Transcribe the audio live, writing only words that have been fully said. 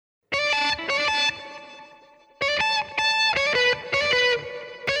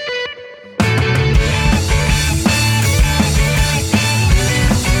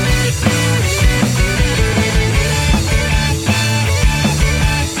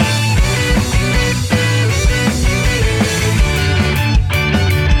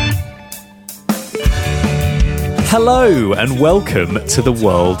Hello and welcome to the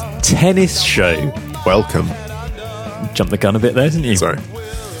World Tennis Show. Welcome. Jumped the gun a bit there, didn't you? Sorry.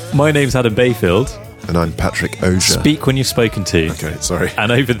 My name's Adam Bayfield. And I'm Patrick Osier. Speak when you're spoken to. Okay, sorry.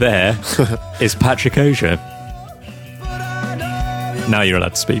 And over there is Patrick Osier. Now you're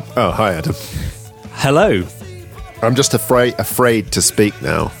allowed to speak. Oh, hi, Adam. Hello. I'm just afraid to speak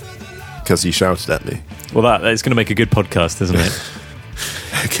now because you shouted at me. Well, that's going to make a good podcast, isn't it?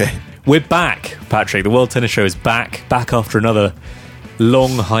 Okay. We're back, Patrick. The World Tennis Show is back after another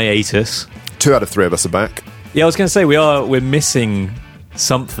long hiatus. 2 out of 3 of us are back. Yeah, I was going to say we're missing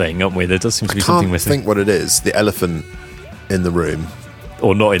something, aren't we? There does seem to be something I missing. can't think what it is. The elephant in the room.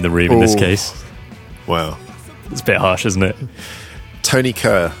 Or not in the room in this case. Wow. It's a bit harsh, isn't it? Tony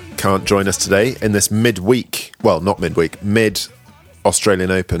Kerr can't join us today in this mid-Australian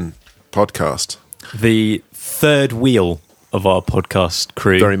Open podcast. The third wheel of our podcast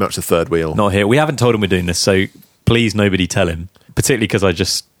crew. Very much the third wheel. Not here. We haven't told him we're doing this, so please nobody tell him. Particularly because I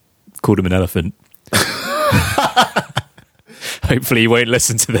just called him an elephant. Hopefully he won't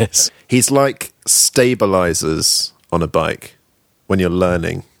listen to this. He's like stabilizers on a bike when you're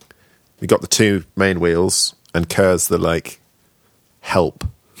learning. You've got the 2 main wheels and Kerr's the help.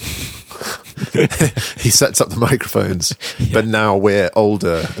 He sets up the microphones, but now we're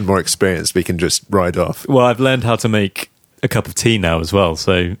older and more experienced. We can just ride off. Well, I've learned how to make a cup of tea now as well,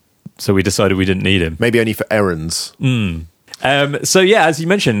 so we decided we didn't need him. Maybe only for errands. So yeah, as you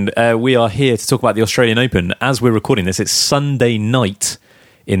mentioned, we are here to talk about the Australian Open. As we're recording this, it's Sunday night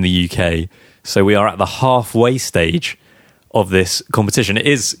in the UK, so we are at the halfway stage of this competition. It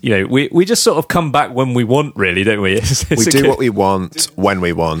is, we just sort of come back when we want, really, don't we? We do what we want when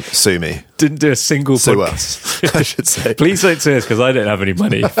we want. Sue me. Didn't do a single Sue podcast. us, I should say. Please don't sue us, because I don't have any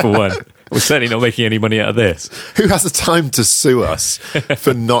money, for one. We're certainly not making any money out of this. Who has the time to sue us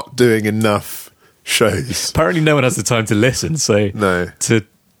for not doing enough shows? Apparently no one has the time to listen, so No. to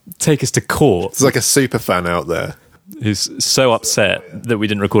take us to court. There's like a super fan out there. Who's so upset that we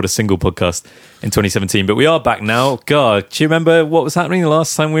didn't record a single podcast in 2017. But we are back now. God, do you remember what was happening the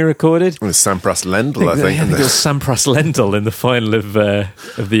last time we recorded? It was Sampras Lendl, I think. I think it was Sampras Lendl in the final of the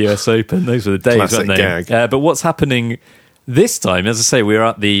US Open. Those were the days, Classic weren't they? gag. But what's happening this time, as I say, we're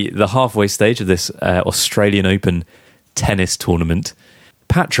at the halfway stage of this Australian Open tennis tournament.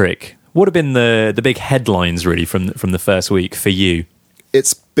 Patrick, what have been the big headlines, really, from the first week for you?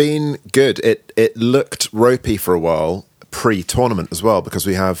 It's been good. It looked ropey for a while pre-tournament as well, because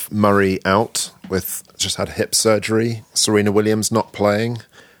we have Murray out with just had hip surgery, Serena Williams not playing,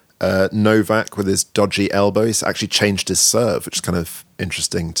 Novak with his dodgy elbow. He's actually changed his serve, which is kind of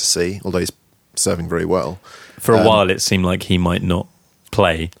interesting to see, although he's serving very well. For a while, it seemed like he might not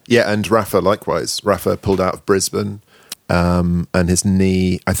play. Yeah, and Rafa likewise. Rafa pulled out of Brisbane, and his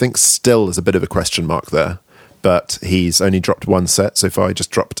knee, I think, still is a bit of a question mark there. But he's only dropped 1 set so far. He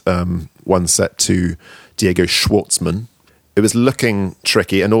just dropped 1 set to Diego Schwartzman. It was looking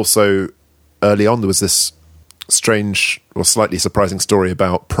tricky, and also early on there was this strange or slightly surprising story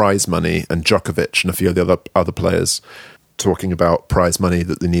about prize money and Djokovic and a few of the other players talking about prize money,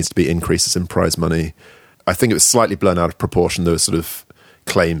 that there needs to be increases in prize money. I think it was slightly blown out of proportion. There were sort of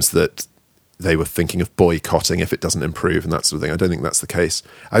claims that they were thinking of boycotting if it doesn't improve and that sort of thing. I don't think that's the case.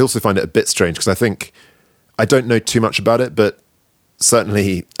 I also find it a bit strange because I don't know too much about it, but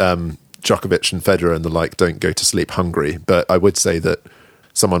certainly Djokovic and Federer and the like don't go to sleep hungry. But I would say that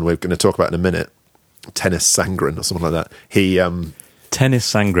someone we're going to talk about in a minute, Tennis Sangren or something like that,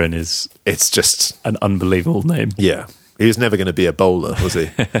 Tennis Sangren is... It's just... an unbelievable name. Yeah. He was never going to be a bowler, was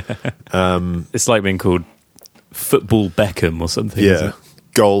he? It's like being called Football Beckham or something. Yeah. Isn't it?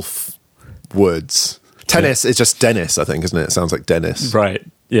 Golf Woods. Tennis is just Dennis, I think, isn't it? It sounds like Dennis. Right.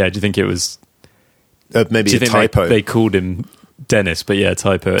 Yeah, do you think it was... Maybe do you a think typo. They called him Dennis, but yeah,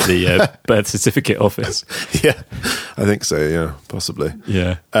 typo at the birth certificate office. Yeah, I think so, yeah, possibly.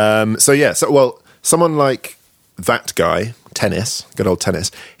 Yeah. Someone like that guy, Tennis, good old Tennis,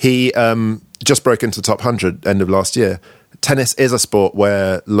 he just broke into the top 100 end of last year. Tennis is a sport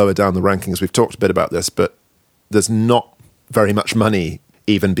where lower down the rankings, we've talked a bit about this, but there's not very much money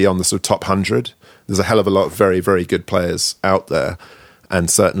even beyond the sort of top 100. There's a hell of a lot of very, very good players out there. And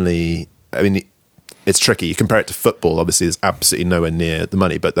certainly, I mean, it's tricky. You compare it to football, obviously there's absolutely nowhere near the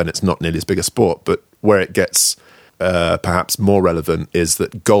money, but then it's not nearly as big a sport. But where it gets perhaps more relevant is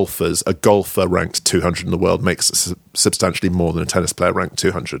that a golfer ranked 200 in the world makes substantially more than a tennis player ranked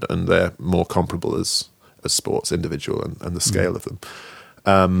 200, and they're more comparable as sports, individual, and the scale of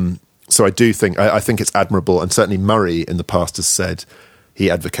them. So I think it's admirable, and certainly Murray in the past has said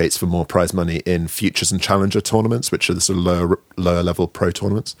he advocates for more prize money in futures and challenger tournaments, which are the sort of lower level pro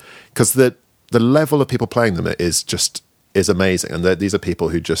tournaments, because the level of people playing them is amazing, and these are people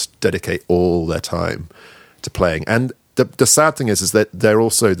who just dedicate all their time to playing. And the sad thing is that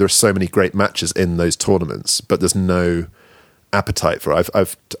there's so many great matches in those tournaments, but there's no appetite for it.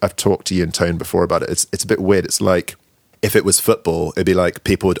 I've talked to you and Tone before about it. It's a bit weird. It's like if it was football, it'd be like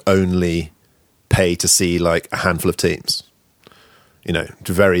people would only pay to see like a handful of teams,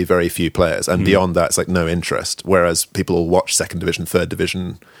 very, very few players, and beyond that, it's like no interest. Whereas people will watch second division, third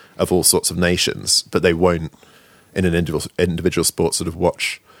division of all sorts of nations, but they won't in an individual sport sort of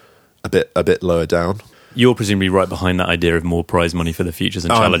watch a bit lower down. You're presumably right behind that idea of more prize money for the Futures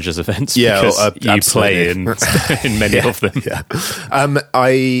and Challengers events, because you play in many of them. Yeah.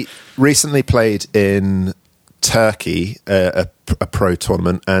 I recently played in Turkey, a pro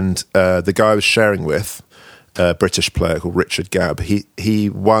tournament, and the guy I was sharing with, a British player called Richard Gabb, he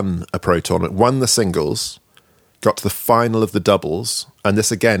won a pro tournament, won the singles, got to the final of the doubles, and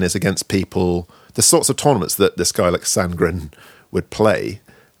this again is against people, the sorts of tournaments that this guy like Sandgren would play,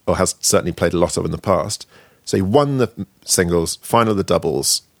 or has certainly played a lot of in the past. So he won the singles, final of the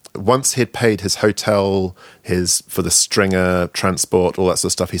doubles. Once he'd paid his hotel, for the stringer, transport, all that sort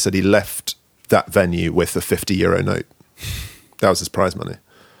of stuff, he said he left that venue with a €50 note. That was his prize money.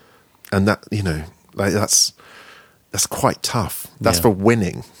 And that, that's quite tough. That's for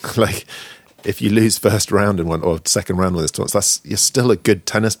winning. Like, if you lose first round in one or second round with this tournament, you're still a good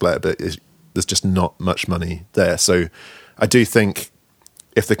tennis player, but there's just not much money there. So I do think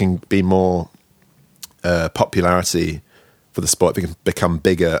if there can be more popularity for the sport, if it can become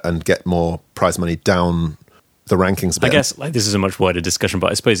bigger and get more prize money down the rankings a bit. I guess this is a much wider discussion,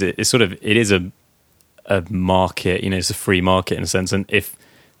 but I suppose it is a market, it's a free market in a sense, and if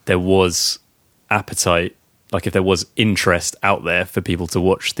there was appetite, like if there was interest out there for people to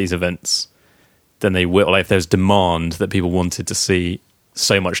watch these events, then they will. Like if there's demand that people wanted to see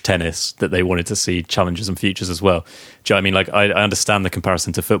so much tennis that they wanted to see Challengers and Futures as well. Do you know what I mean? Like I understand the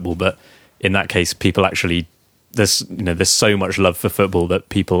comparison to football, but in that case, people actually, there's so much love for football that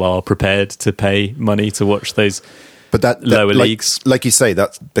people are prepared to pay money to watch those lower leagues. Like you say,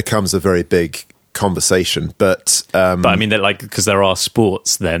 that becomes a very big conversation. But I mean, because there are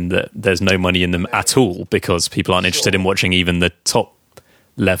sports then that there's no money in them at all because people aren't interested in watching even the top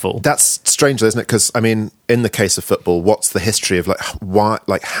level. That's strange, isn't it? Because I mean, in the case of football, what's the history of why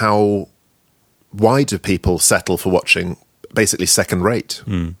do people settle for watching basically second rate?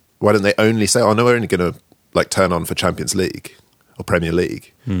 Why don't they only say, "Oh no, we're only going to turn on for Champions League or Premier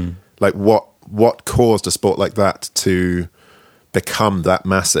League"? Like what caused a sport like that to become that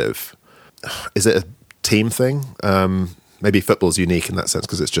massive? Is it a team thing? Maybe football's unique in that sense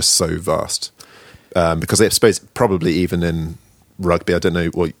because it's just so vast. Because I suppose probably even in rugby, I don't know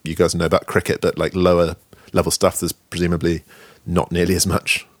what you guys know about cricket, but like lower level stuff, there's presumably not nearly as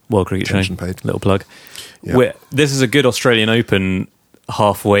much World Cricket attention Show. paid. Little plug. Yeah. This is a good Australian Open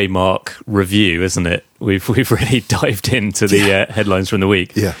halfway mark review, isn't it? We've really dived into the headlines from the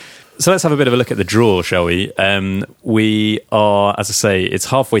week. Yeah. So let's have a bit of a look at the draw, shall we? We are, as I say, it's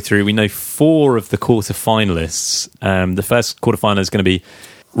halfway through. We know 4 of the quarterfinalists. The first quarterfinal is going to be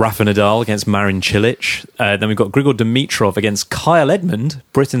Rafa Nadal against Marin Cilic. Then we've got Grigor Dimitrov against Kyle Edmund,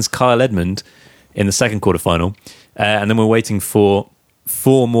 Britain's Kyle Edmund, in the second quarterfinal. And then we're waiting for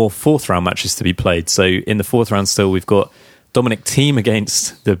 4 more fourth round matches to be played. So in the fourth round still, we've got Dominic Thiem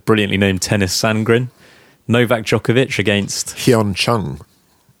against the brilliantly named Tennis Sandgren, Novak Djokovic against Hyun Chung,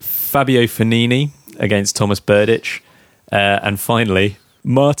 Fabio Fognini against Thomas Berdych, and finally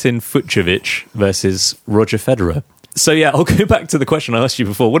Martin Fucsovics versus Roger Federer. So yeah, I'll go back to the question I asked you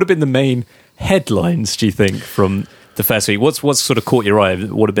before. What have been the main headlines, do you think, from the first week? What's sort of caught your eye?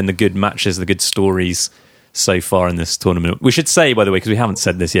 What have been the good matches, the good stories so far in this tournament? We should say, by the way, because we haven't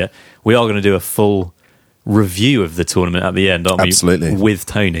said this yet, we are going to do a full review of the tournament at the end, aren't we? Absolutely. With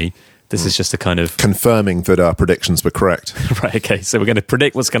Tony. This is just a kind of confirming that our predictions were correct. Right, okay. So we're going to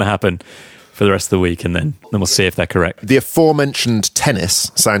predict what's going to happen for the rest of the week, and then we'll see if they're correct. The aforementioned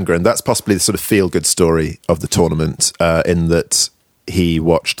Tennis Sandgren, that's possibly the sort of feel-good story of the tournament, in that he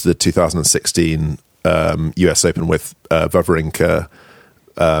watched the 2016 US Open with Wawrinka.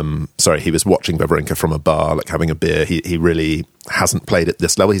 He was watching Wawrinka from a bar, like having a beer. He really hasn't played at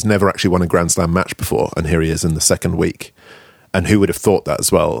this level. He's never actually won a Grand Slam match before, and here he is in the second week. And who would have thought that as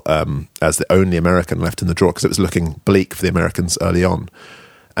well, as the only American left in the draw, because it was looking bleak for the Americans early on.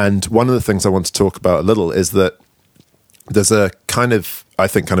 And one of the things I want to talk about a little is that there's a kind of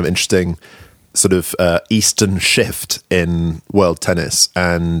interesting sort of Eastern shift in world tennis.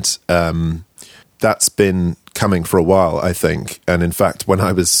 And that's been coming for a while, I think. And in fact, when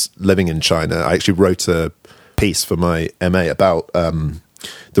I was living in China, I actually wrote a piece for my MA about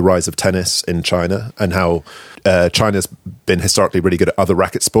the rise of tennis in China and how China's been historically really good at other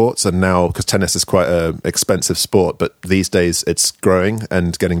racket sports, and now because tennis is quite an expensive sport, but these days it's growing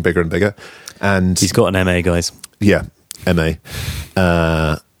and getting bigger and bigger. And he's got an MA, guys. Yeah, MA,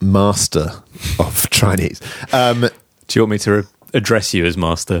 Master of Chinese. Do you want me to address you as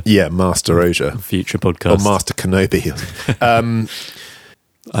Master? Yeah, Master Roja. Future podcast. Or Master Kenobi.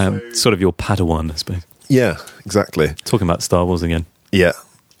 I am sort of your Padawan, I suppose. Yeah, exactly. Talking about Star Wars again. Yeah.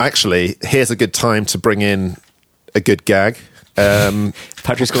 Actually, here's a good time to bring in a good gag.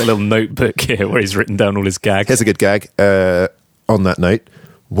 Patrick's got a little notebook here where he's written down all his gags. Here's a good gag. On that note,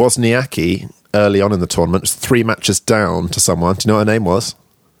 Wozniacki, early on in the tournament, was 3 matches down to someone. Do you know what her name was?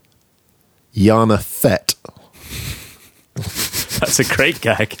 Jana Fett. That's a great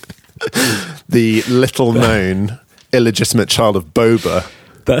gag. The little-known illegitimate child of Boba.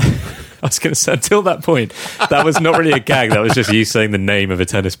 I was going to say, until that point, that was not really a gag. That was just you saying the name of a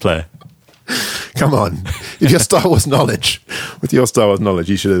tennis player. Come on. With your Star Wars knowledge,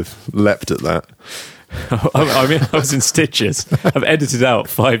 you should have leapt at that. I mean, I was in stitches. I've edited out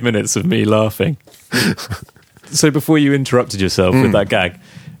 5 minutes of me laughing. So before you interrupted yourself with that gag,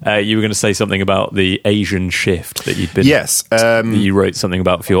 you were going to say something about the Asian shift that you'd been... Yes. That you wrote something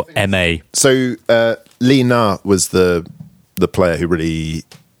about for your MA. So Li Na was the player who really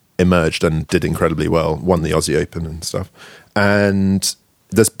emerged and did incredibly well, won the Aussie Open and stuff. And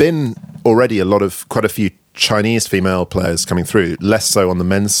there's been already quite a few Chinese female players coming through, less so on the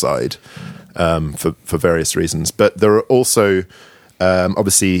men's side for various reasons. But there are also,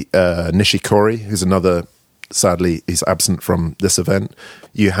 obviously, Nishikori, who's another... Sadly, he's absent from this event.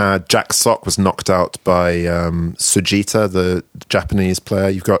 You had Jack Sock was knocked out by Sujita, the Japanese player.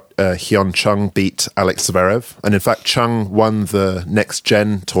 You've got Hyun Chung beat Alex Zverev. And in fact, Chung won the Next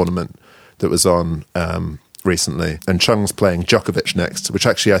Gen tournament that was on recently. And Chung's playing Djokovic next, which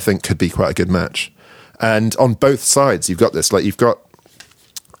actually I think could be quite a good match. And on both sides, you've got this. Like you've got,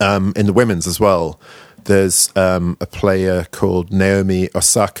 in the women's as well, there's a player called Naomi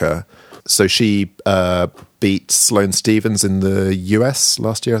Osaka. So she beat Sloane Stephens in the US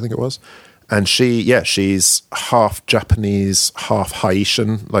last year, I think it was. And she's half Japanese, half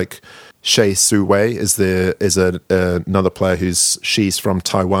Haitian. Like Shea Su Wei is another player she's from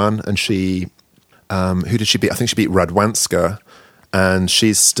Taiwan, and she who did she beat? I think she beat Radwanska, and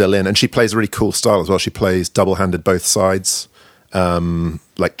she's still in. And she plays a really cool style as well. She plays double-handed both sides,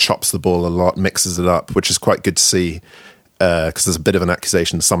 like chops the ball a lot, mixes it up, which is quite good to see. Because there's a bit of an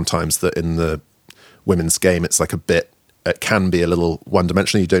accusation sometimes that in the women's game it can be a little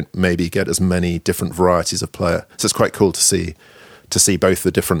one-dimensional. You don't maybe get as many different varieties of player. So it's quite cool to see both the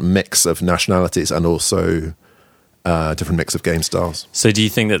different mix of nationalities and also different mix of game styles. So do you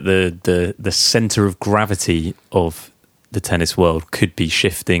think that the centre of gravity of the tennis world could be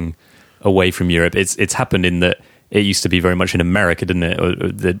shifting away from Europe? It's happened in that it used to be very much in America, didn't it? Or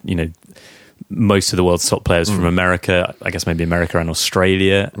most of the world's top players from America, I guess maybe America and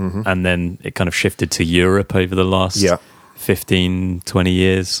Australia, and then it kind of shifted to Europe over the last 15, 20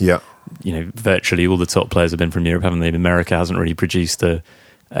 years. Yeah. Virtually all the top players have been from Europe, haven't they? America hasn't really produced a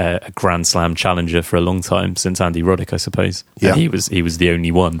Grand Slam challenger for a long time, since Andy Roddick, I suppose. Yeah. And he was the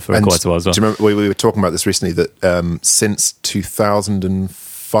only one for quite a while as well. Do you remember, we were talking about this recently, that since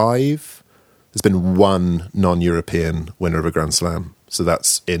 2005, there's been one non-European winner of a Grand Slam. So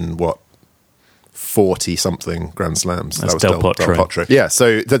that's in 40-something Grand Slams. That was Del Potro. Yeah,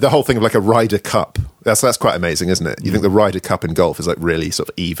 so the whole thing of like a Ryder Cup, that's quite amazing, isn't it? You think the Ryder Cup in golf is like really sort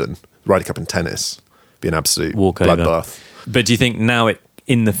of even. Ryder Cup in tennis be an absolute bloodbath. But do you think now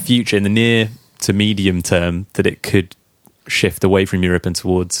in the future, in the near to medium term, that it could shift away from Europe and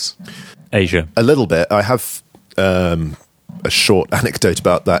towards Asia? A little bit. I have a short anecdote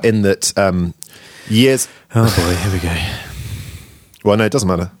about that, in that years... Oh boy, here we go. Well, no, it doesn't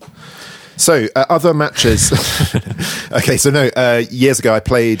matter. So other matches. Okay, so no. Years ago, I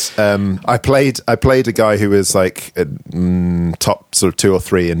played a guy who was like top sort of 2 or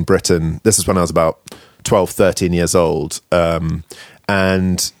 3 in Britain. This is when I was about 12, 13 years old, and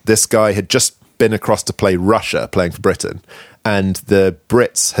this guy had just been across to play Russia, playing for Britain, and the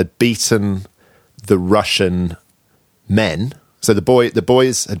Brits had beaten the Russian men. So the British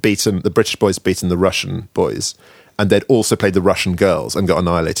boys had beaten the Russian boys, and they'd also played the Russian girls and got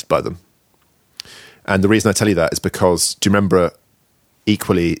annihilated by them. And the reason I tell you that is because, do you remember,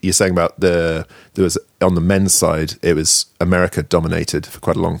 equally, you're saying about there was, on the men's side, it was America dominated for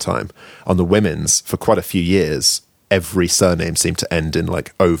quite a long time. On the women's, for quite a few years, every surname seemed to end in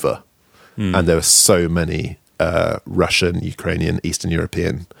like over. And there were so many Russian, Ukrainian, Eastern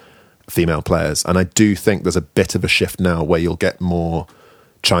European female players. And I do think there's a bit of a shift now where you'll get more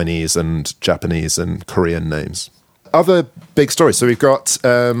Chinese and Japanese and Korean names. Other big stories. So we've got...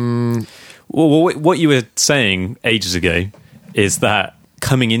 Well, what you were saying ages ago is that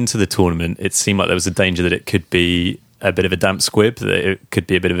coming into the tournament, it seemed like there was a danger that it could be a bit of a damp squib, that it could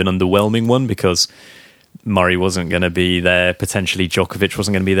be a bit of an underwhelming one, because Murray wasn't going to be there, potentially Djokovic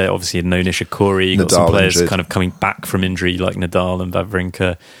wasn't going to be there, obviously no Nishikori, got some players injured, kind of coming back from injury like Nadal and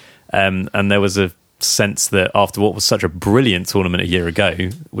Wawrinka, and there was a sense that after what was such a brilliant tournament a year ago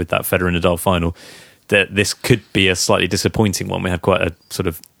with that Federer-Nadal final, that this could be a slightly disappointing one. We had quite a sort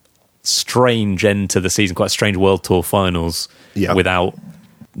of strange end to the season, quite strange World Tour finals without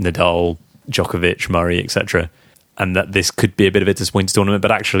Nadal, Djokovic, Murray, etc., and that this could be a bit of a disappointing tournament,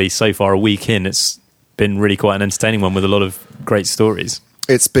 but actually so far a week in, it's been really quite an entertaining one with a lot of great stories.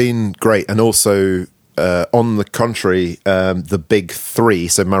 It's been great, and also on the contrary, the big three,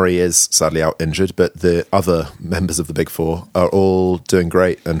 so Murray is sadly out injured, but the other members of the big four are all doing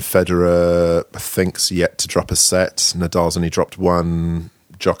great, and Federer I think's yet to drop a set, Nadal's only dropped one,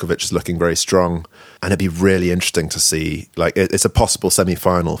 Djokovic is looking very strong, and it'd be really interesting to see, like, it's a possible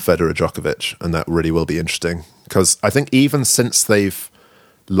semi-final Federer-Djokovic, and that really will be interesting, because I think even since they've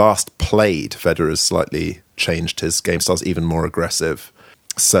last played, Federer has slightly changed his game styles, even more aggressive,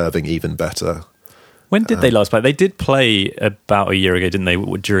 serving even better. When did they last play? They did play about a year ago, didn't they,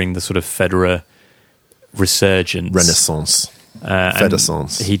 during the sort of Federer resurgence. Renaissance.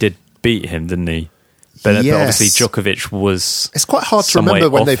 Federsance. He did beat him, didn't he? But obviously Djokovic was... It's quite hard to remember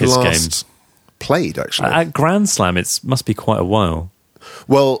when they've last played, actually. At Grand Slam, it must be quite a while.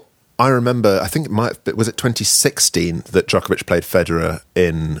 Well, I remember, I think was it 2016 that Djokovic played Federer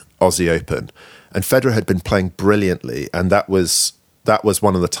in Aussie Open, and Federer had been playing brilliantly, and that was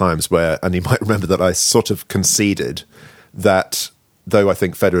one of the times where, and you might remember that I sort of conceded that, though I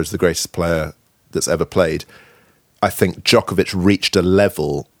think Federer is the greatest player that's ever played, I think Djokovic reached a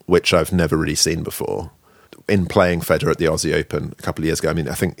level which I've never really seen before in playing Federer at the Aussie Open a couple of years ago. I mean,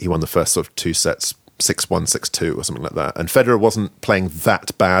 I think he won the first sort of two sets, 6-1, 6-2 or something like that. And Federer wasn't playing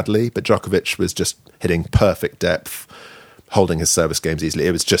that badly, but Djokovic was just hitting perfect depth, holding his service games easily.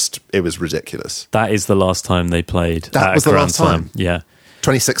 It was ridiculous. That is the last time they played. That was the last time. Yeah.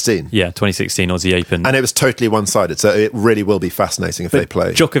 2016. Yeah, 2016 Aussie Open. And it was totally one-sided, so it really will be fascinating if they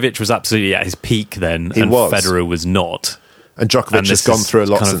play. Djokovic was absolutely at his peak then, and Federer was not. And Djokovic has gone through a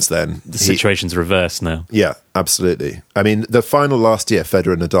lot since then. The situation's reversed now. Yeah, absolutely. I mean, the final last year,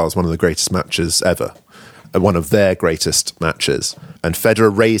 Federer and Nadal, is one of the greatest matches ever. One of their greatest matches. And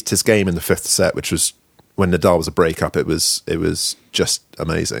Federer raised his game in the fifth set, which was, when Nadal was a breakup, it was just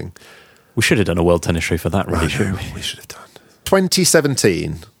amazing. We should have done a World Tennis Show for that, really, shouldn't we? We should have done.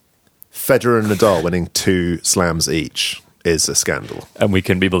 2017, Federer and Nadal winning 2 slams each is a scandal. And we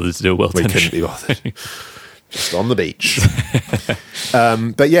couldn't be bothered to do a World Tennis Show. We couldn't be bothered. Just on the beach.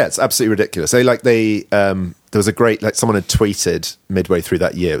 But yeah, it's absolutely ridiculous. There was a great, like, someone had tweeted midway through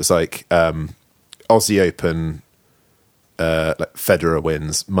that year, it was like, Aussie Open, like Federer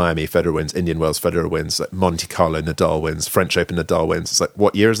wins, Miami Federer wins, Indian Wells Federer wins, like Monte Carlo Nadal wins, French Open Nadal wins. It's like,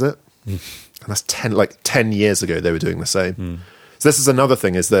 what year is it? And that's 10 years ago they were doing the same. So this is another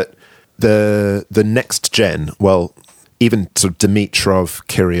thing, is that the next gen, well, even sort of Dimitrov,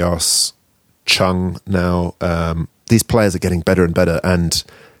 Kyrgios, Chung now, these players are getting better and better, and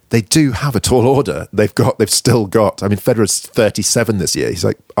they do have a tall order. They've still got, I mean, Federer's 37 this year. He's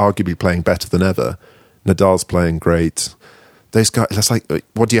like arguably playing better than ever. Nadal's playing great. Those guys, it's like,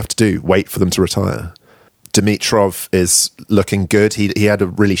 what do you have to do? Wait for them to retire. Dimitrov is looking good. He had a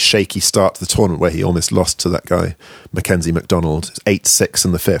really shaky start to the tournament where he almost lost to that guy, Mackenzie McDonald. 8-6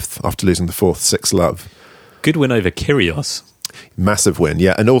 in the fifth after losing the fourth, 6-love. Good win over Kyrgios. Massive win,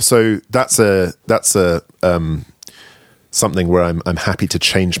 yeah. And also that's a something where I'm happy to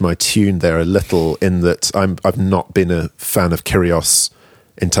change my tune there a little, in that I've not been a fan of Kyrgios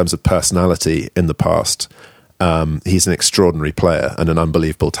in terms of personality in the past. He's an extraordinary player and an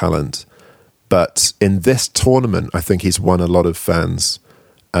unbelievable talent. But in this tournament, I think he's won a lot of fans.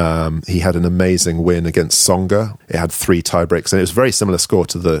 He had an amazing win against Tsonga. It had 3 tiebreaks, and it was a very similar score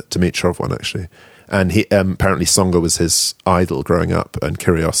to the Dimitrov one, actually. And he apparently Tsonga was his idol growing up, and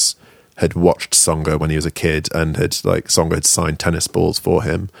Kyrgios had watched Tsonga when he was a kid, and Tsonga had signed tennis balls for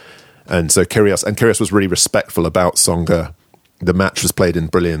him. And so Kyrgios was really respectful about Tsonga. The match was played in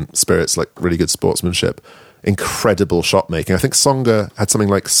brilliant spirits, like really good sportsmanship. Incredible shot making. I think Tsonga had something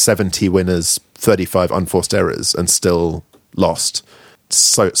like 70 winners, 35 unforced errors, and still lost.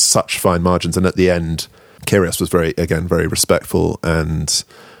 Such fine margins. And at the end, Kyrgios was very respectful and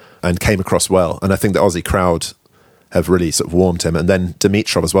came across well. And I think the Aussie crowd have really sort of warmed him. And then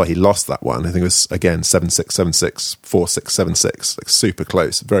Dimitrov as well, he lost that one. I think it was, again, 7-6, 7-6, 4-6, 7-6, like super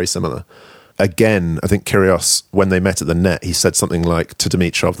close, very similar. Again, I think Kyrgios, when they met at the net, he said something like to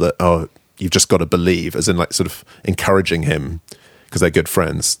Dimitrov that, oh, you've just got to believe, as in like sort of encouraging him, because they're good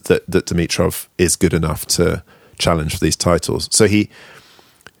friends, that Dimitrov is good enough to challenge for these titles. So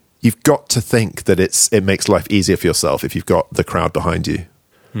you've got to think that it makes life easier for yourself if you've got the crowd behind you.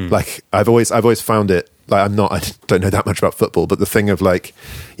 Like I've always found it, like I don't know that much about football, but the thing of like,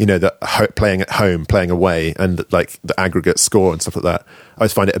 you know, playing at home, playing away, and like the aggregate score and stuff like that, I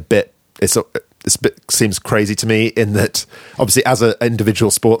always find it a bit seems crazy to me, in that obviously as an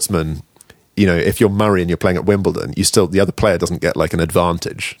individual sportsman, you know, if you're Murray and you're playing at Wimbledon, the other player doesn't get like an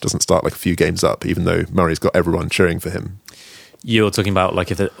advantage, doesn't start like a few games up, even though Murray's got everyone cheering for him. You're talking about like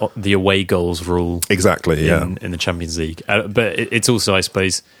if the away goals rule exactly, in the Champions League, but it's also, I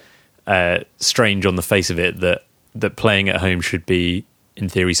suppose, strange on the face of it that playing at home should be in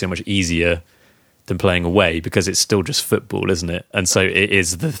theory so much easier than playing away, because it's still just football, isn't it? And so it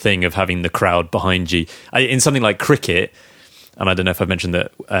is the thing of having the crowd behind you in something like cricket. And I don't know if I've mentioned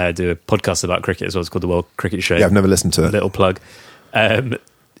that I do a podcast about cricket as well. It's called the World Cricket Show. Yeah, I've never listened to it. Little plug.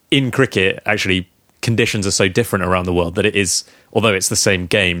 In cricket, actually, conditions are so different around the world that it is, although it's the same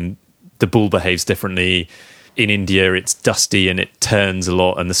game, the ball behaves differently. In India, it's dusty and it turns a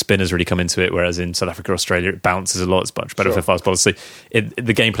lot, and the spinners really come into it, whereas in South Africa, Australia, it bounces a lot. It's much better for fast bowlers. So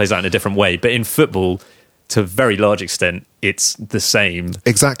the game plays out in a different way. But in football, to a very large extent, it's the same.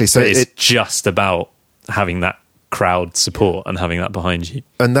 Exactly. So it's just about having that crowd support and having that behind you.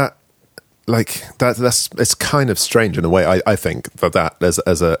 And that's it's kind of strange in a way. I think that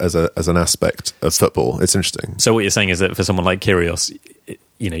as an aspect of football, it's interesting. So what you're saying is that for someone like Kyrgios,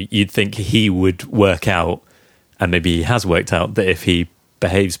 you know, you'd think he would work out, and maybe he has worked out, that if he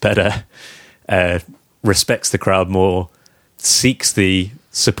behaves better, respects the crowd more, seeks the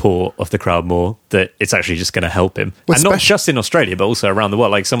support of the crowd more, that it's actually just going to help him. Well, and not just in Australia, but also around the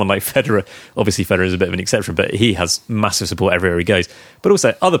world. Like someone like Federer, obviously Federer is a bit of an exception, but he has massive support everywhere he goes. But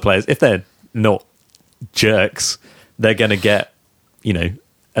also other players, if they're not jerks, they're going to get, you know,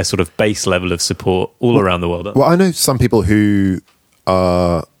 a sort of base level of support all around the world. Well, I know some people who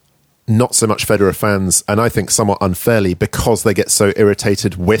are not so much Federer fans, and I think somewhat unfairly, because they get so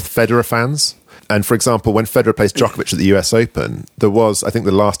irritated with Federer fans. And for example, when Federer plays Djokovic at the US Open, I think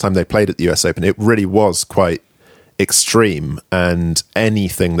the last time they played at the US Open, it really was quite extreme, and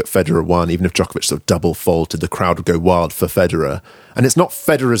anything that Federer won, even if Djokovic sort of double faulted, the crowd would go wild for Federer. And it's not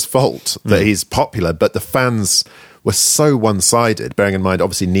Federer's fault that he's popular, but the fans were so one-sided, bearing in mind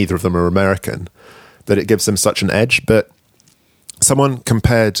obviously neither of them are American, that it gives them such an edge. But someone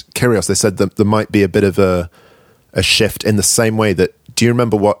compared Kyrgios, they said that there might be a bit of a shift in the same way that, do you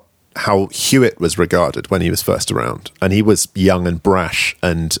remember how Hewitt was regarded when he was first around? And he was young and brash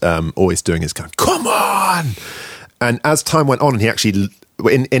and always doing his kind of, come on! And as time went on, he actually,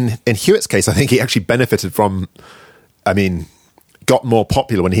 in Hewitt's case, I think he actually benefited from, got more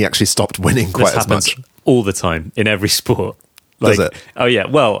popular when he actually stopped winning quite as much. All the time, in every sport. Does it? Oh yeah,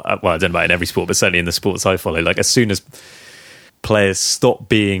 well, I don't know about in every sport, but certainly in the sports I follow, like as soon as players stop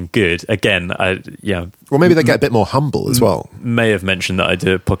being good, again, well, maybe they get a bit more humble as well. May have mentioned that I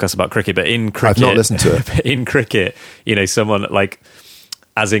do a podcast about cricket, but in cricket, I've not listened to it. In cricket, you know, someone like,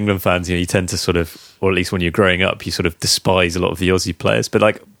 as England fans, you know, you tend to sort of, or at least when you're growing up, you sort of despise a lot of the Aussie players. But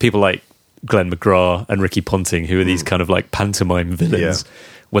like people like Glenn McGrath and Ricky Ponting, who are these kind of like pantomime villains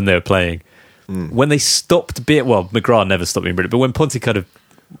when they were playing. When they stopped being, well, McGrath never stopped being brilliant, but when Ponting kind of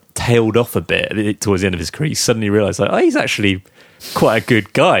tailed off a bit towards the end of his career, he suddenly realised, like, oh, he's actually quite a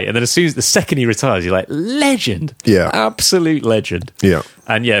good guy. And then the second he retires, you're like, legend. Yeah. Absolute legend. Yeah.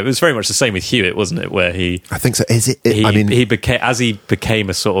 And yeah, it was very much the same with Hewitt, wasn't it? Where I think so. Is it? He became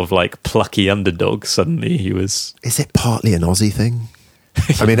a sort of like plucky underdog, suddenly he was... Is it partly an Aussie thing?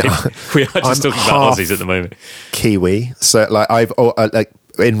 I mean, we are just talking about Aussies at the moment. Kiwi. So like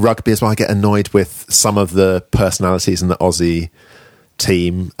in rugby as well, I get annoyed with some of the personalities in the Aussie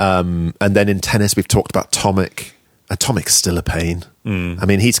team. And then in tennis, we've talked about Tomic. And Tomic's still a pain. I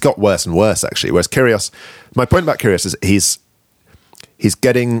mean, he's got worse and worse, actually. Whereas Kyrgios, my point about Kyrgios is he's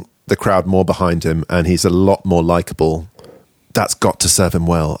getting the crowd more behind him, and he's a lot more likable. That's got to serve him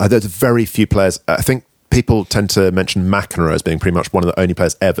well. There's very few players. I think people tend to mention McEnroe as being pretty much one of the only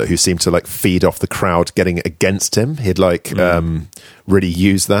players ever who seemed to like feed off the crowd getting against him. He'd like really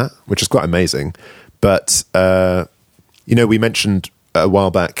use that, which is quite amazing. But, you know, we mentioned a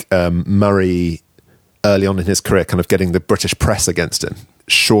while back Murray early on in his career kind of getting the British press against him.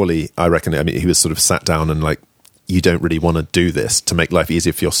 Surely, I reckon, he was sort of sat down and like, you don't really want to do this to make life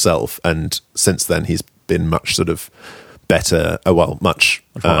easier for yourself. And since then, he's been much sort of better. Much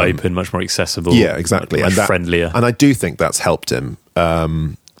more open, much more accessible. Yeah, exactly, much friendlier. And I do think that's helped him.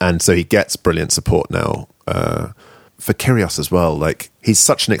 And so he gets brilliant support now. For Kyrgios as well, like he's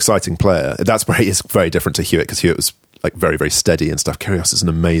such an exciting player. That's where he is very different to Hewitt, because Hewitt was like very, very steady and stuff. Kyrgios is an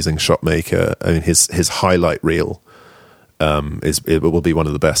amazing shot maker. I mean, his highlight reel it will be one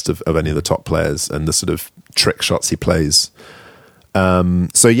of the best of any of the top players, and the sort of trick shots he plays.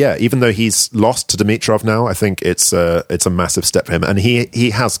 So yeah, even though he's lost to Dimitrov now, I think it's a massive step for him, and he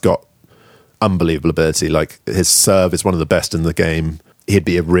has got unbelievable ability. Like his serve is one of the best in the game. He'd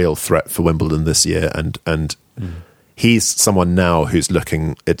be a real threat for Wimbledon this year, and he's someone now who's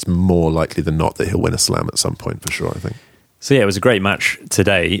looking. It's more likely than not that he'll win a slam at some point for sure, I think. So yeah, it was a great match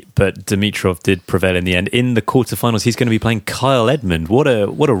today, but Dimitrov did prevail in the end. In the quarterfinals, he's going to be playing Kyle Edmund. What a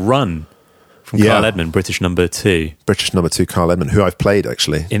run from Kyle Edmund, British number 2. British number 2, Kyle Edmund, who I've played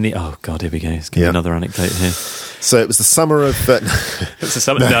actually. Oh god, here we go. It's going to be another anecdote here. So it was the summer of. It's the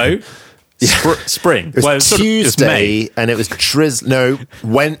summer. No. Spring. It was Tuesday, and it was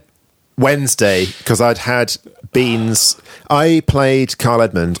Wednesday, because I'd had beans. I played Kyle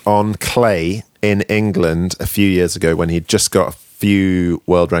Edmund on clay in England a few years ago when he'd just got a few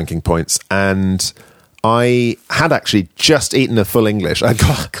world ranking points, and I had actually just eaten a full English. I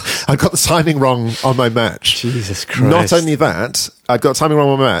got the timing wrong on my match. Jesus Christ. Not only that, I got the timing wrong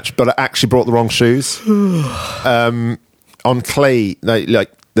on my match, but I actually brought the wrong shoes. On clay, like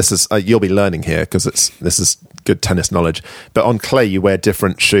this is you'll be learning here, because this is good tennis knowledge. But on clay, you wear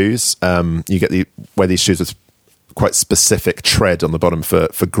different shoes. You wear these shoes with quite specific tread on the bottom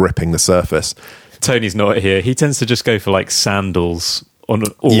for gripping the surface. Tony's not here. He tends to just go for like sandals on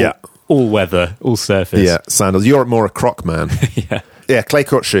all weather, all surface. Yeah, sandals. You're more a croc man. Yeah, clay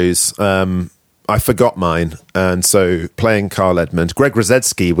court shoes. I forgot mine, and so playing Kyle Edmund. Greg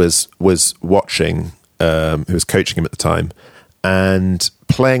Rosetsky was watching, who was coaching him at the time, and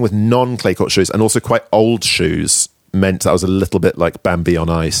playing with non-clay court shoes and also quite old shoes meant that I was a little bit like Bambi on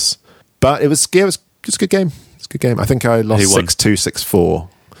ice. But it was a good game. It's a good game. I think I lost 6-2, 6-4.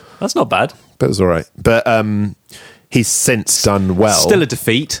 That's not bad. But it was all right. But he's since done well. Still a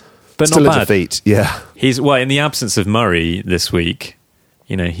defeat, but still not bad. Still a defeat, yeah. He's in the absence of Murray this week,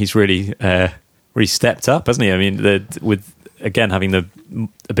 he's really stepped up, hasn't he? I mean, with again having a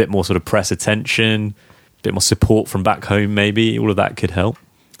bit more sort of press attention, a bit more support from back home, maybe all of that could help.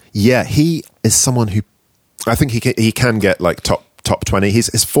 Yeah, he is someone who I think he can get like top 20.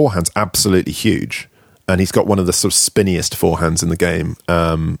 His forehand's absolutely huge, and he's got one of the sort of spinniest forehands in the game,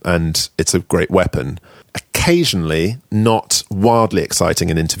 and it's a great weapon. Occasionally, not wildly exciting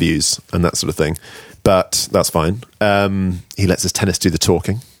in interviews and that sort of thing, but that's fine. He lets his tennis do the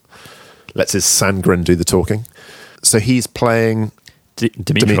talking, lets his Sandgren do the talking. So he's playing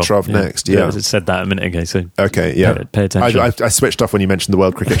Dimitrov next. Yeah, I said that a minute ago. So okay, yeah, pay attention. I switched off when you mentioned the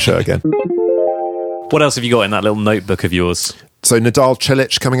World Cricket Show again. What else have you got in that little notebook of yours? So Nadal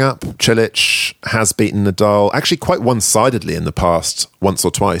Cilic coming up. Cilic has beaten Nadal actually quite one-sidedly in the past, once or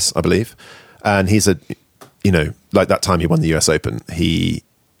twice, I believe. And he's like that time he won the US Open, he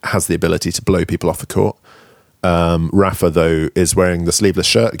has the ability to blow people off the court. Rafa, though, is wearing the sleeveless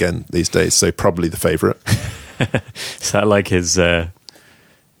shirt again these days, so probably the favourite. Is that like his...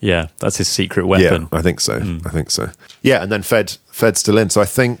 that's his secret weapon. Yeah, I think so. I think so. Yeah, and then Fed's still in. So I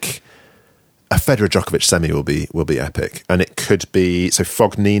think a Federer Djokovic semi will be epic, and it could be. So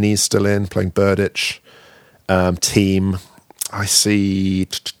Fognini's still in, playing Berdych. Team, I see.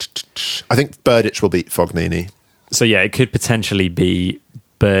 I think Berdych will beat Fognini. So yeah, it could potentially be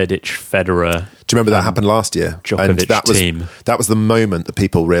Berdych, Federer. Do you remember that happened last year? Djokovic and team. That was the moment that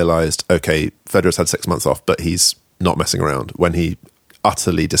people realised, okay, Federer's had 6 months off, but he's not messing around, when he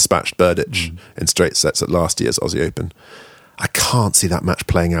utterly dispatched Berdych in straight sets at last year's Aussie Open. I can't see that match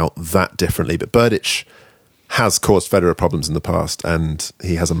playing out that differently, but Berdych has caused Federer problems in the past, and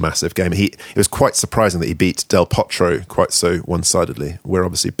he has a massive game. It was quite surprising that he beat Del Potro quite so one-sidedly. We're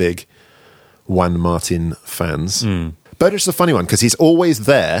obviously big Juan Martin fans. Berdych is a funny one because he's always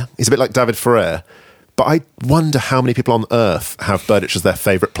there. He's a bit like David Ferrer, but I wonder how many people on earth have Berdych as their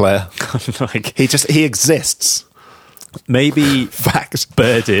favourite player. He exists. Maybe fact.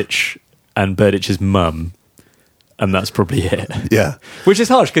 Berdych and Berdych's mum, and that's probably it. Yeah, which is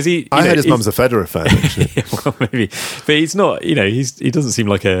harsh because I heard his mum's a Federer fan. Yeah, well, maybe, but he's not. He doesn't seem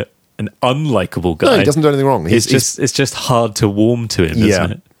like an unlikable guy. No, he doesn't do anything wrong. It's just hard to warm to him,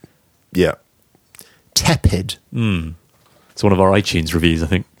 isn't it? Yeah, tepid. It's one of our iTunes reviews, I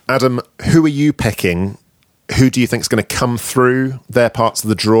think. Adam, who are you picking? Who do you think is going to come through their parts of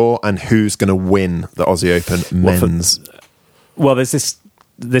the draw, and who's going to win the Aussie Open men's? Well, there's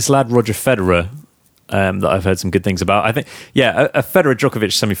this lad Roger Federer. that I've heard some good things about. I think, a Federer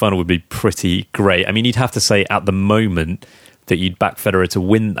Djokovic semi-final would be pretty great. I mean, you'd have to say at the moment that you'd back Federer to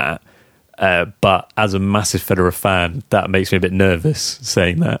win that. But as a massive Federer fan, that makes me a bit nervous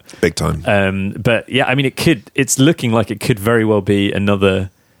saying that. Big time. But yeah, I mean, it's looking like it could very well be another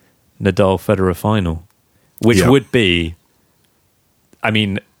Nadal-Federer final, which would be, I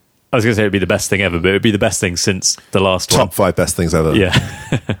mean, I was going to say it would be the best thing ever, but it would be the best thing since the last Top 5 best things ever. Yeah.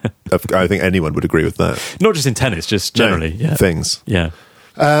 I think anyone would agree with that. Not just in tennis, just generally. Things. Yeah.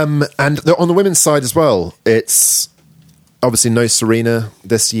 And on the women's side as well, it's obviously no Serena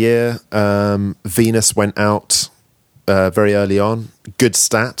this year. Venus went out very early on. Good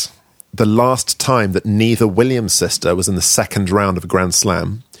stat. The last time that neither Williams sister was in the second round of a Grand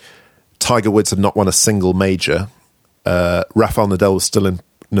Slam, Tiger Woods had not won a single major. Rafael Nadal was still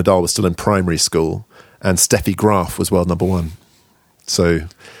in primary school, and Steffi Graf was world number 1. So,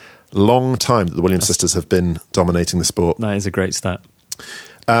 long time that the Williams sisters have been dominating the sport. That is a great stat.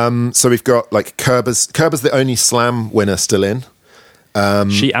 So we've got like Kerber's the only Slam winner still in.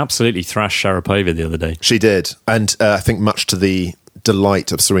 She absolutely thrashed Sharapova the other day. She did, and I think much to the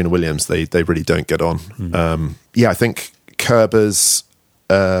delight of Serena Williams, they really don't get on. I think Kerber's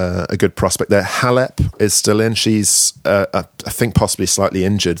a good prospect there. Halep is still in. She's I think possibly slightly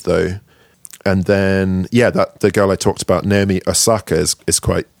injured though. And then the girl I talked about, Naomi Osaka, is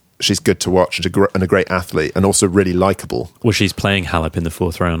quite. She's good to watch and a great athlete, and also really likable. Well, she's playing Halep in the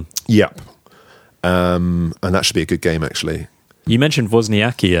 4th round. Yep, and that should be a good game actually. You mentioned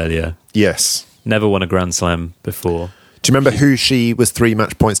Wozniacki earlier. Yes, never won a Grand Slam before. Do you remember who she was 3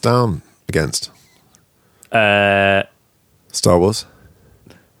 match points down against? Star Wars.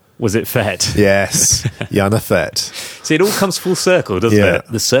 Was it Fett? Yes, Jana Fett. See, it all comes full circle, doesn't it?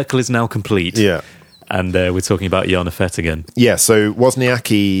 The circle is now complete. Yeah. And we're talking about Jana Fett again. Yeah, so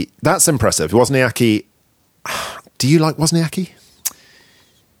Wozniacki, that's impressive. Wozniacki, do you like Wozniacki?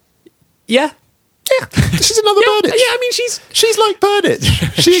 Yeah. Yeah, she's another Burditch. Yeah, I mean, she's like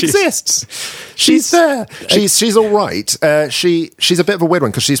Burditch. She exists. She's there. She's all right. She's a bit of a weird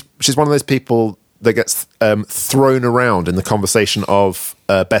one because she's one of those people that gets thrown around in the conversation of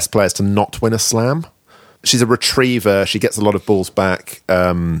best players to not win a Slam. She's a retriever. She gets a lot of balls back.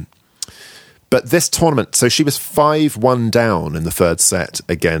 But this tournament, so she was 5-1 down in the 3rd set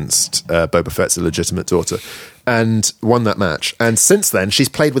against Boba Fett's illegitimate daughter and won that match. And since then, she's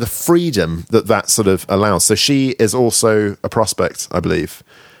played with a freedom that sort of allows. So she is also a prospect, I believe,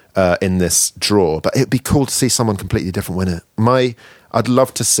 in this draw. But it'd be cool to see someone completely different win it. I'd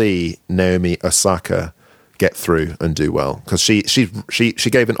love to see Naomi Osaka get through and do well, because she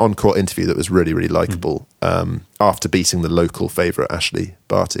gave an on-court interview that was really, really likeable after beating the local favourite Ashley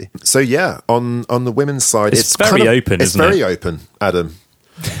Barty. So yeah, on the women's side, it's very open. It's very open, Adam.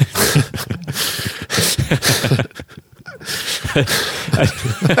 I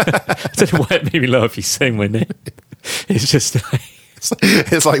don't know why it made me laugh. You saying my name. It's just like,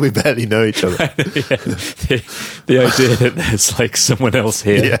 it's like we barely know each other. The idea that there's like someone else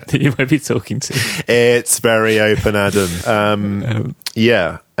here that you might be talking to. It's very open, Adam.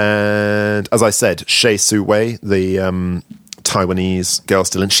 Yeah, and as I said, Shea Su Wei, the Taiwanese girl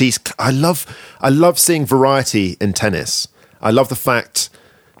still, and I love seeing variety in tennis. I love the fact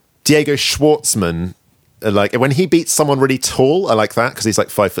Diego Schwartzman, like when he beats someone really tall, I like that because he's like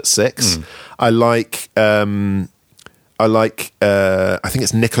 5'6". I think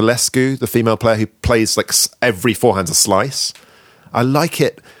it's Nicolescu, the female player who plays like every forehand's a slice. I like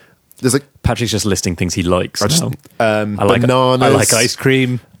it. There's like Patrick's just listing things he likes. I like bananas. I like ice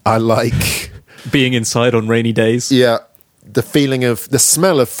cream. I like being inside on rainy days. Yeah, the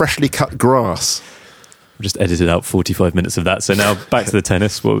smell of freshly cut grass. I've just edited out 45 minutes of that. So now back to the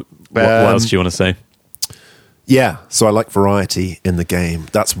tennis. What else do you want to say? Yeah, so I like variety in the game.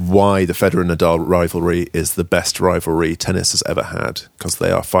 That's why the Federer-Nadal rivalry is the best rivalry tennis has ever had, because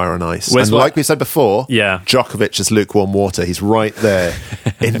they are fire and ice. And like we said before, Djokovic is lukewarm water. He's right there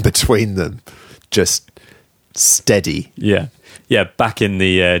in between them, just steady. Yeah. Yeah, back in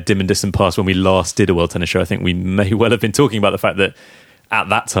the dim and distant past when we last did a World Tennis Show, I think we may well have been talking about the fact that at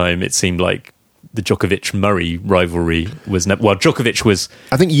that time it seemed like the Djokovic-Murray rivalry was... Djokovic was...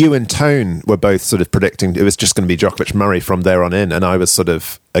 I think you and Tone were both sort of predicting it was just going to be Djokovic-Murray from there on in, and I was sort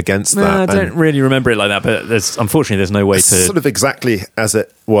of against that. I don't really remember it like that, but unfortunately there's no way to... sort of exactly as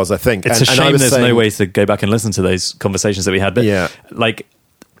it was, I think. It's a shame there's no way to go back and listen to those conversations that we had, but like...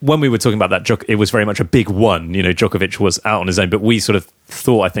 When we were talking about that, it was very much a big one. You know, Djokovic was out on his own, but we sort of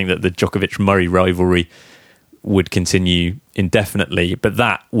thought, I think, that the Djokovic-Murray rivalry would continue indefinitely, but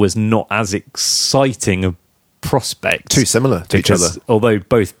that was not as exciting a prospect. Too similar to each other. Although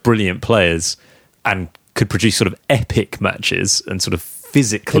both brilliant players, and could produce sort of epic matches and sort of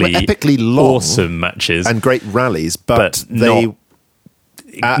physically epically long awesome matches and great rallies, but they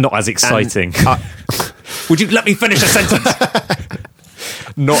not as exciting. Would you let me finish a sentence?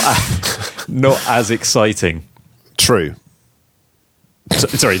 Not as exciting. True.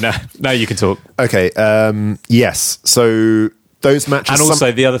 Sorry, now you can talk. Okay. Yes. So those matches, and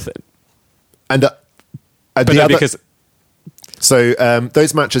also the other thing, because. So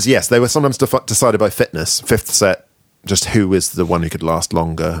those matches, yes, they were sometimes decided by fitness. Fifth set, just who was the one who could last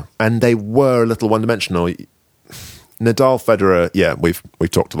longer, and they were a little one-dimensional. Nadal, Federer, yeah, we've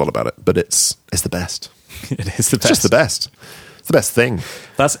talked a lot about it, but it's the best. It is the best. It's just the best. It's the best thing.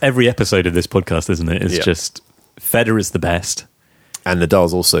 That's every episode of this podcast, isn't it? It's just Federer's the best. And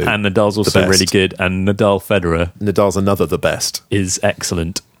Nadal's also really good. And Nadal's another the best. Is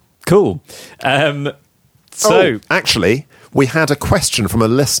excellent. Cool. Actually, we had a question from a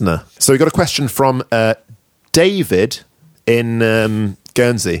listener. So we got a question from David in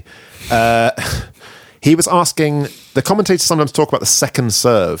Guernsey. He was asking, the commentators sometimes talk about the second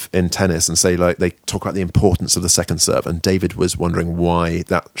serve in tennis and say, like, they talk about the importance of the second serve. And David was wondering why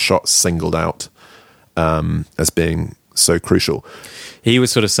that shot singled out as being so crucial. He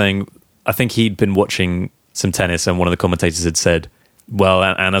was sort of saying, I think he'd been watching some tennis and one of the commentators had said, well,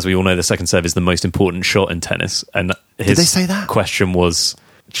 and as we all know, the second serve is the most important shot in tennis. And his Did they say that? question was,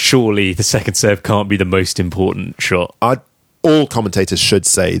 surely the second serve can't be the most important shot. All commentators should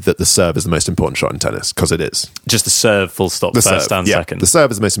say that the serve is the most important shot in tennis, because it is. Just the serve, full stop, first and second. The serve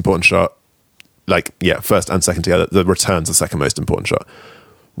is the most important shot. First and second together. The return's the second most important shot.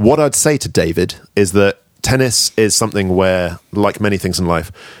 What I'd say to David is that tennis is something where, like many things in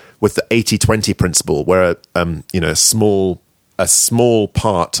life, with the 80-20 principle, where a small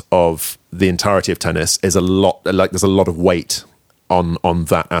part of the entirety of tennis is a lot, like there's a lot of weight on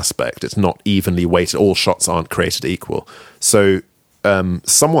that aspect. It's not evenly weighted. All shots aren't created equal. So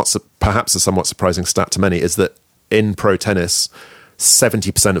perhaps a somewhat surprising stat to many is that in pro tennis,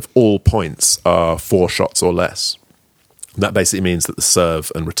 70% of all points are 4 shots or less. That basically means that the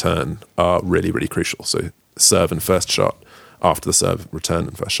serve and return are really, really crucial. So serve and first shot, after the serve, return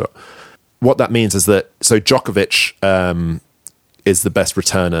and first shot. What that means is that, so Djokovic is the best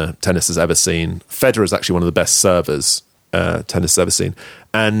returner tennis has ever seen. Federer is actually one of the best servers tennis has ever seen.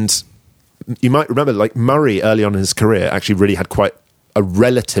 And you might remember, like, Murray early on in his career actually really had quite a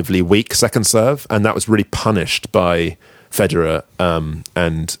relatively weak second serve, and that was really punished by Federer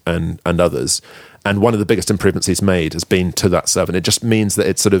and others. And one of the biggest improvements he's made has been to that serve. And it just means that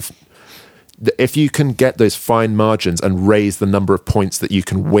it's sort of, if you can get those fine margins and raise the number of points that you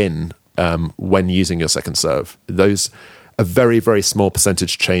can win when using your second serve, a very, very small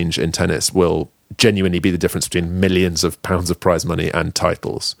percentage change in tennis will genuinely be the difference between millions of pounds of prize money and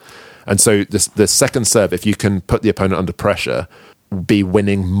titles. And so the second serve, if you can put the opponent under pressure, be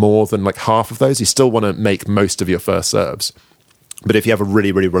winning more than like half of those. You still want to make most of your first serves. But if you have a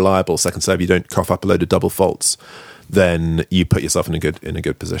really, really reliable second serve, you don't cough up a load of double faults, then you put yourself in a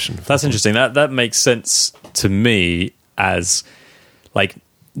good position. That's interesting. That makes sense to me as, like,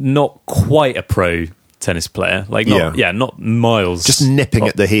 not quite a pro tennis player, like not miles, just nipping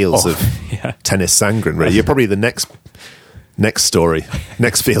at the heels of Tennis Sangren. Really, you're probably the next story,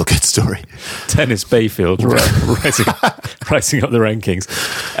 next feel good story. Tennis Bayfield rising up the rankings.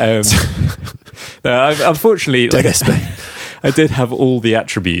 Unfortunately, Tennis Bay. I did have all the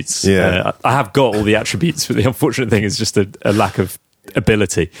attributes. I have got all the attributes, but the unfortunate thing is just a lack of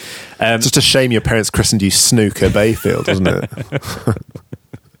ability. It's just a shame your parents christened you Snooker Bayfield, isn't it?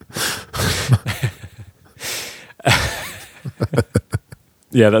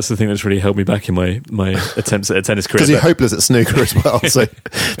 Yeah, that's the thing that's really held me back in my attempts at a tennis career. Because you're hopeless at snooker as well. So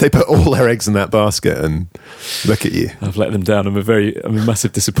they put all their eggs in that basket, and look at you. I've let them down. I'm a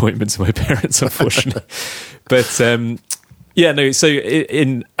massive disappointment to my parents, unfortunately. But so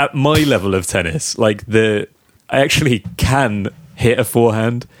at my level of tennis, like I actually can hit a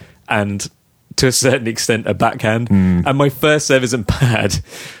forehand and to a certain extent a backhand, and my first serve isn't bad,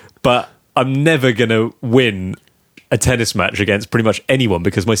 but I'm never going to win a tennis match against pretty much anyone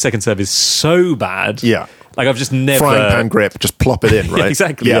because my second serve is so bad. Yeah. Like, I've just never... Frying pan grip, just plop it in, right?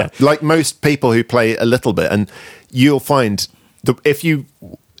 Exactly, yeah. Like most people who play a little bit, and you'll find... If you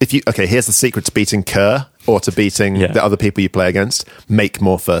okay, here's the secret to beating Kerr or to beating the other people you play against: make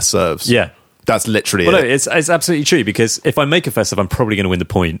more first serves. Yeah. That's literally it. No, it's absolutely true, because if I make a first serve, I'm probably going to win the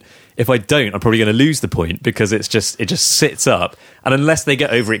point. If I don't, I'm probably going to lose the point, because it just sits up. And unless they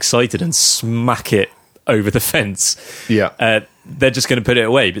get overexcited and smack it over the fence, they're just going to put it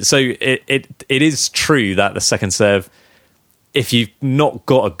away. But so it is true that the second serve if you've not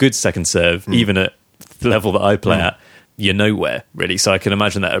got a good second serve, even at the level that I play at, you're nowhere, really. So I can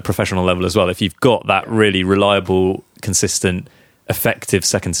imagine that at a professional level as well. If you've got that really reliable, consistent, effective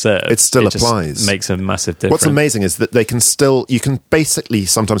second serve, it still applies. Makes a massive difference. What's amazing is that you can basically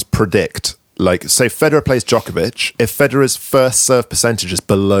sometimes predict, like, say Federer plays Djokovic, if Federer's first serve percentage is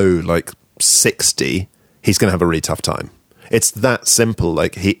below like 60, he's going to have a really tough time. It's that simple.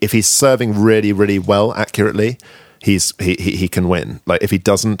 Like, if he's serving really, really well, accurately, he can win. Like, if he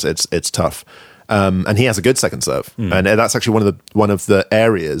doesn't, it's tough. And he has a good second serve, and that's actually one of the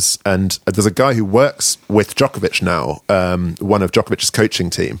areas. And there's a guy who works with Djokovic now, one of Djokovic's coaching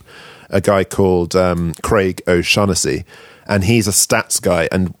team, a guy called Craig O'Shaughnessy, and he's a stats guy,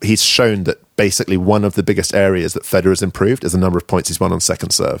 and he's shown that basically one of the biggest areas that Federer's improved is the number of points he's won on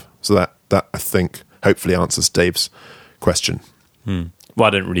second serve. So that I think hopefully answers Dave's question. Well, I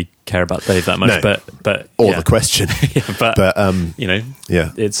don't really care about Dave that much, No. but Or the question. but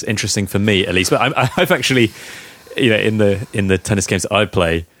it's interesting for me at least. But I've actually, in the tennis games that I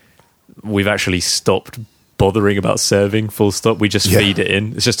play, we've actually stopped bothering about serving. Full stop. We just feed it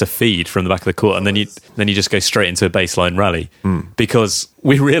in. It's just a feed from the back of the court, and then you just go straight into a baseline rally because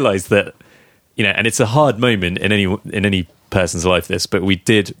we realised that and it's a hard moment in any person's life, this, but we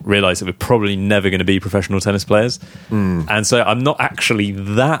did realise that we're probably never going to be professional tennis players, and so I'm not actually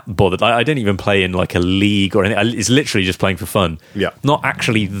that bothered. I don't even play in like a league or anything. It's literally just playing for fun. Not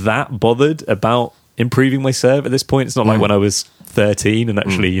actually that bothered about improving my serve at this point. It's not like when I was 13 and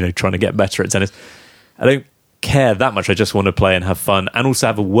actually trying to get better at tennis. I don't care that much. I just want to play and have fun and also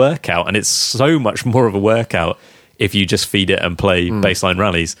have a workout, and it's so much more of a workout if you just feed it and play baseline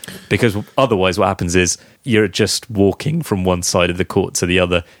rallies, because otherwise what happens is you're just walking from one side of the court to the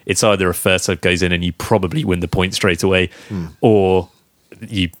other. It's either a first serve goes in and you probably win the point straight away, or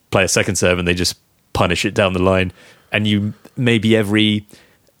you play a second serve and they just punish it down the line, and you maybe every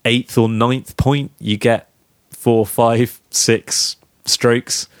 8th or 9th point you get 4, 5, 6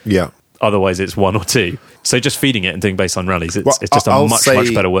 strokes. Otherwise it's 1 or 2. So just feeding it and doing baseline rallies, it's just a much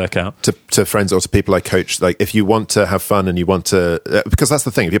better workout. To friends or to people I coach, like, if you want to have fun and you want to, because that's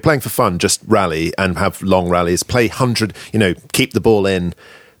the thing, if you're playing for fun, just rally and have long rallies, play 100, keep the ball in.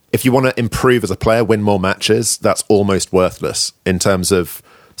 If you want to improve as a player, win more matches, that's almost worthless in terms of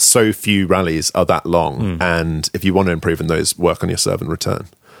so few rallies are that long. And if you want to improve in those, work on your serve and return.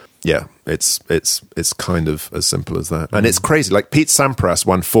 Yeah, it's kind of as simple as that. And it's crazy. Like, Pete Sampras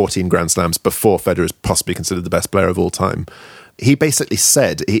won 14 Grand Slams before Federer is possibly considered the best player of all time. He basically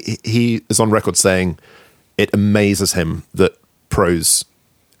said, he is on record saying it amazes him that pros,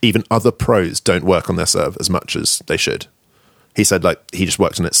 even other pros, don't work on their serve as much as they should. He said, like, he just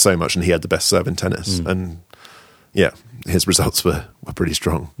worked on it so much and he had the best serve in tennis. And yeah, his results were pretty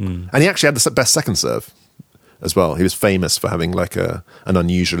strong. And he actually had the best second serve as well. He was famous for having like an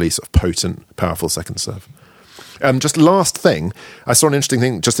unusually sort of potent, powerful second serve. Just last thing, I saw an interesting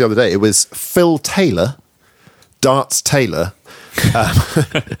thing just the other day. It was Phil Taylor, Darts Taylor.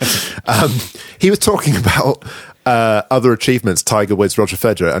 He was talking about other achievements, Tiger Woods, Roger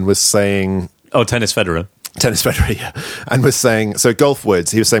Federer, and was saying... Oh, Tennis Federer, yeah. And was saying... So Golf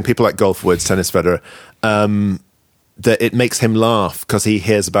Woods, he was saying people like Golf Woods, Tennis Federer... that it makes him laugh because he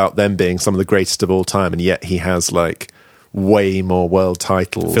hears about them being some of the greatest of all time, and yet he has like way more world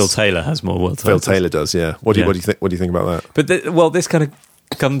titles. Phil Taylor has more world titles. Phil Taylor does, yeah. What do you think? What do you think about that? But this kind of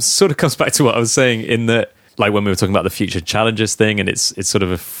comes back to what I was saying in that, like, when we were talking about the Future Challengers thing, and it's sort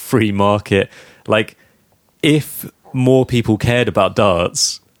of a free market. Like, if more people cared about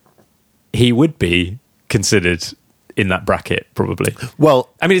darts, he would be considered in that bracket, probably. Well,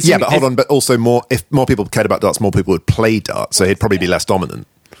 I mean, but hold on. But also, if more people cared about darts, more people would play darts, so he'd probably be less dominant.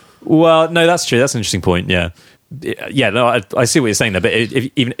 Well, no, that's true. That's an interesting point. Yeah. No, I see what you're saying there. But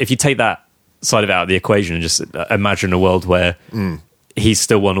even if you take that side of it out of the equation and just imagine a world where he's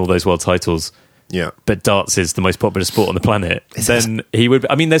still won all those world titles, but darts is the most popular sport on the planet, then he would.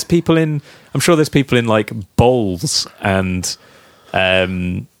 I mean, I'm sure there's people in like bowls and.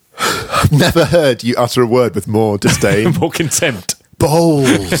 I've never heard you utter a word with more disdain. More contempt.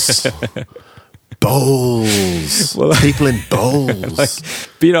 Bowls. Well, people in bowls.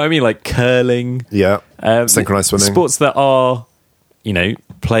 But you know what I mean? Like curling. Yeah. Synchronized swimming. Sports that are,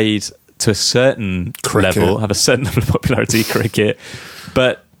 played to a certain level, have a certain level of popularity, cricket.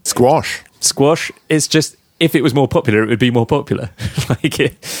 But Squash is just, if it was more popular, it would be more popular.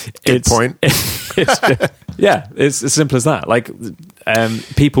 Good point. It's as simple as that. Like,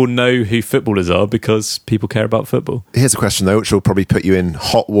 people know who footballers are because people care about football. Here's a question, though, which will probably put you in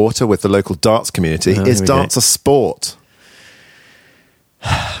hot water with the local darts community. Is darts a sport?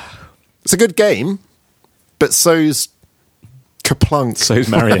 It's a good game, but so's Kaplunk. So's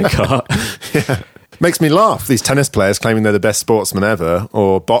Mario Kart. Makes me laugh, these tennis players claiming they're the best sportsmen ever,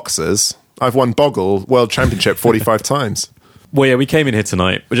 or boxers. I've won Boggle World Championship 45 times. Well, yeah, we came in here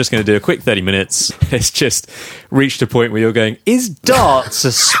tonight. We're just going to do a quick 30 minutes. It's just reached a point where you're going, is darts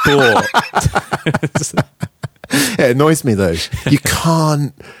a sport? It annoys me, though. You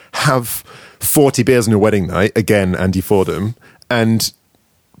can't have 40 beers on your wedding night, again, Andy Fordham, and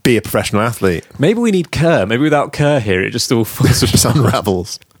be a professional athlete. Maybe we need Kerr. Maybe without Kerr here, it just all falls It just apart.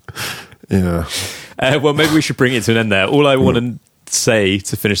 unravels. Yeah. Well, maybe we should bring it to an end there. All I want to say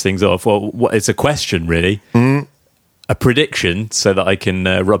to finish things off, well, it's a question, really. A prediction, so that I can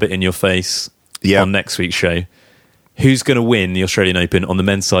rub it in your face on next week's show. Who's going to win the Australian Open on the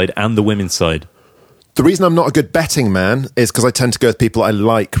men's side and the women's side? The reason I'm not a good betting man is because I tend to go with people I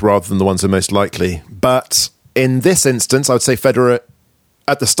like rather than the ones who are most likely. But in this instance, I would say Federer,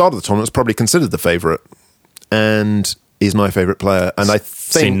 at the start of the tournament, was probably considered the favourite. And he's my favourite player. And I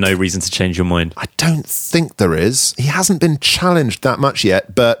think... See no reason to change your mind. I don't think there is. He hasn't been challenged that much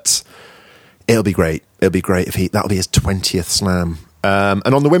yet, but it'll be great. It'll be great if that'll be his 20th slam.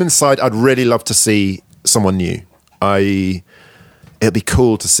 And on the women's side, I'd really love to see someone new. It'd be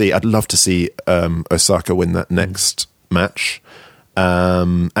cool to see. I'd love to see Osaka win that next match.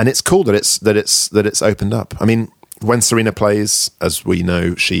 And it's cool that it's opened up. I mean, when Serena plays, as we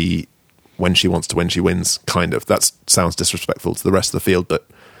know, when she wants to win, she wins. Kind of. That sounds disrespectful to the rest of the field, but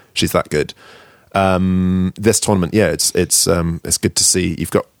she's that good. This tournament, it's good to see.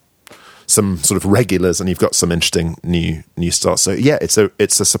 You've got some sort of regulars, and you've got some interesting new starts. So yeah, it's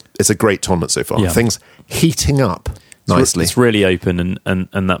a great tournament so far. Yeah. Things heating up nicely. It's really open,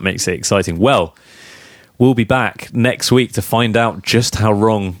 and that makes it exciting. Well, we'll be back next week to find out just how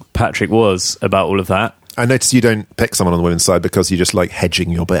wrong Patrick was about all of that. I notice you don't pick someone on the women's side because you just like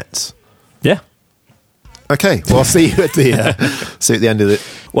hedging your bets. Yeah. Okay, well, I'll see you at the end of it.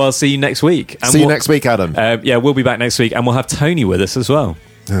 Well, I'll see you next week. And See you next week, Adam. Yeah, we'll be back next week, and we'll have Tony with us as well.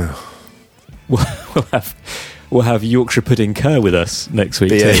 We'll have Yorkshire Pudding Kerr with us next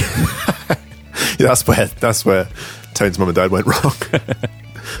week too. Yeah, that's where Tone's mum and dad went wrong.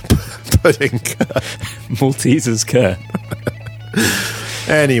 Pudding Kerr. Maltesers Kerr.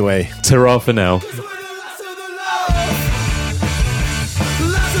 Anyway, ta-ra for now.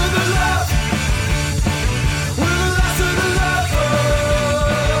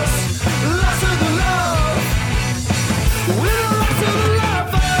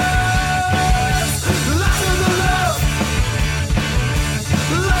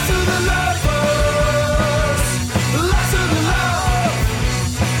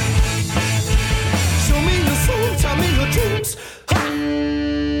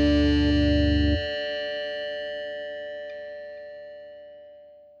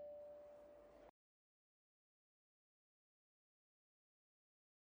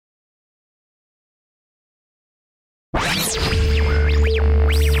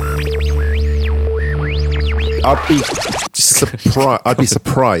 I'd be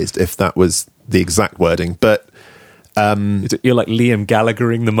surprised if that was the exact wording, but you're like Liam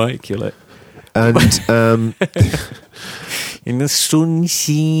Gallaghering the mic. You're like, and in the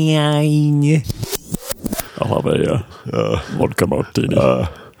sunshine, I'll have a vodka martini,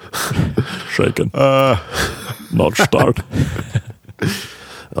 shaken, not stirred.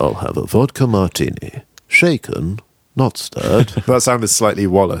 I'll have a vodka martini, shaken, not stirred. That sounded slightly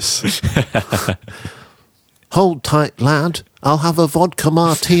Wallace. Hold tight, lad. I'll have a vodka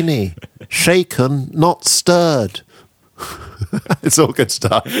martini. Shaken, not stirred. It's all good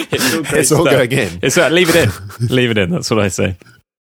stuff. It's all, it's all going in. Leave it in. Leave it in. That's what I say.